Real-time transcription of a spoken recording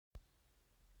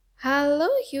Hello,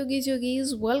 Yugi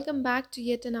Jugis. Welcome back to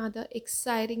yet another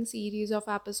exciting series of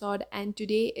episode, and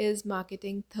today is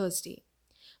Marketing Thursday.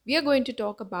 We are going to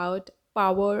talk about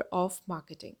power of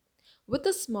marketing with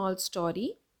a small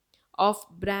story of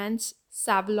brands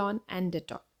Savlon and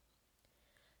Dettol.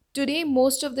 Today,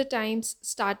 most of the times,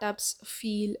 startups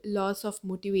feel loss of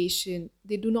motivation.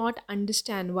 They do not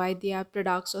understand why their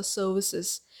products or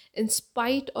services, in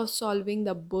spite of solving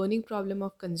the burning problem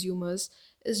of consumers,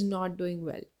 is not doing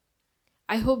well.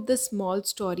 I hope this small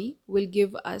story will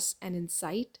give us an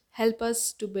insight, help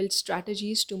us to build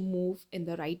strategies to move in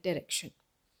the right direction.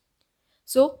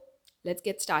 So, let's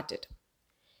get started.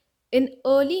 In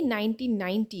early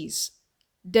 1990s,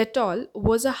 Dettol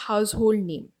was a household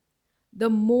name, the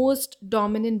most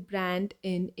dominant brand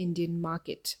in Indian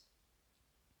market.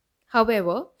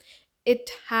 However,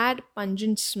 it had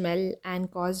pungent smell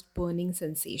and caused burning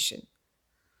sensation.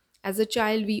 As a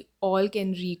child, we all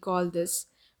can recall this.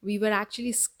 We were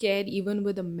actually scared even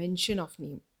with the mention of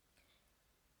name.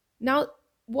 Now,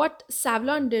 what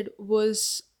Savlon did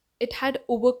was it had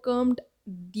overcome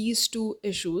these two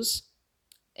issues.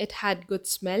 It had good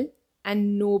smell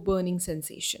and no burning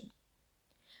sensation.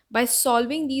 By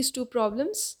solving these two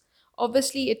problems,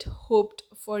 obviously it hoped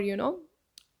for,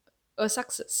 a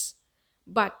success.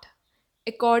 But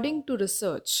according to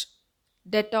research,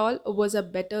 Dettol was a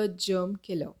better germ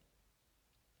killer.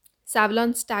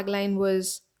 Savlon's tagline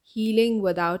was healing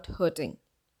without hurting.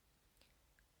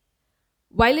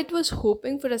 While it was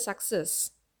hoping for a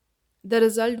success, the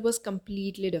result was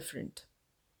completely different.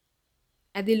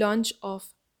 At the launch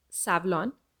of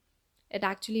Savlon, it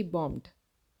actually bombed.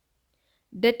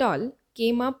 Dettol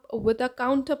came up with a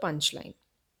counter punchline.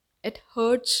 It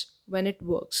hurts when it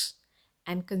works,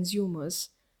 and consumers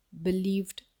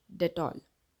believed Dettol.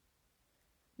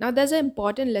 Now, there's an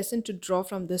important lesson to draw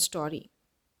from this story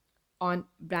on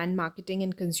brand marketing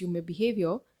and consumer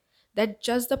behavior that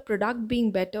just the product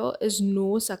being better is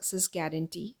no success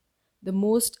guarantee. The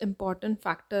most important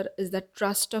factor is the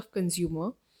trust of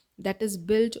consumer that is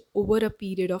built over a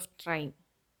period of time.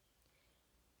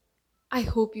 I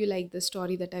hope you like the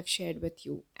story that I've shared with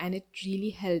you and it really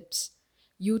helps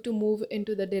you to move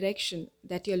into the direction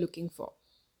that you're looking for.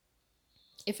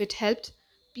 If it helped,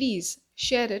 please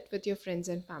share it with your friends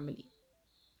and family.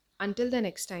 Until the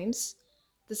next times,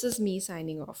 this is me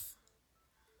signing off.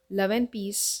 Love and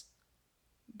peace.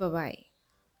 Bye bye.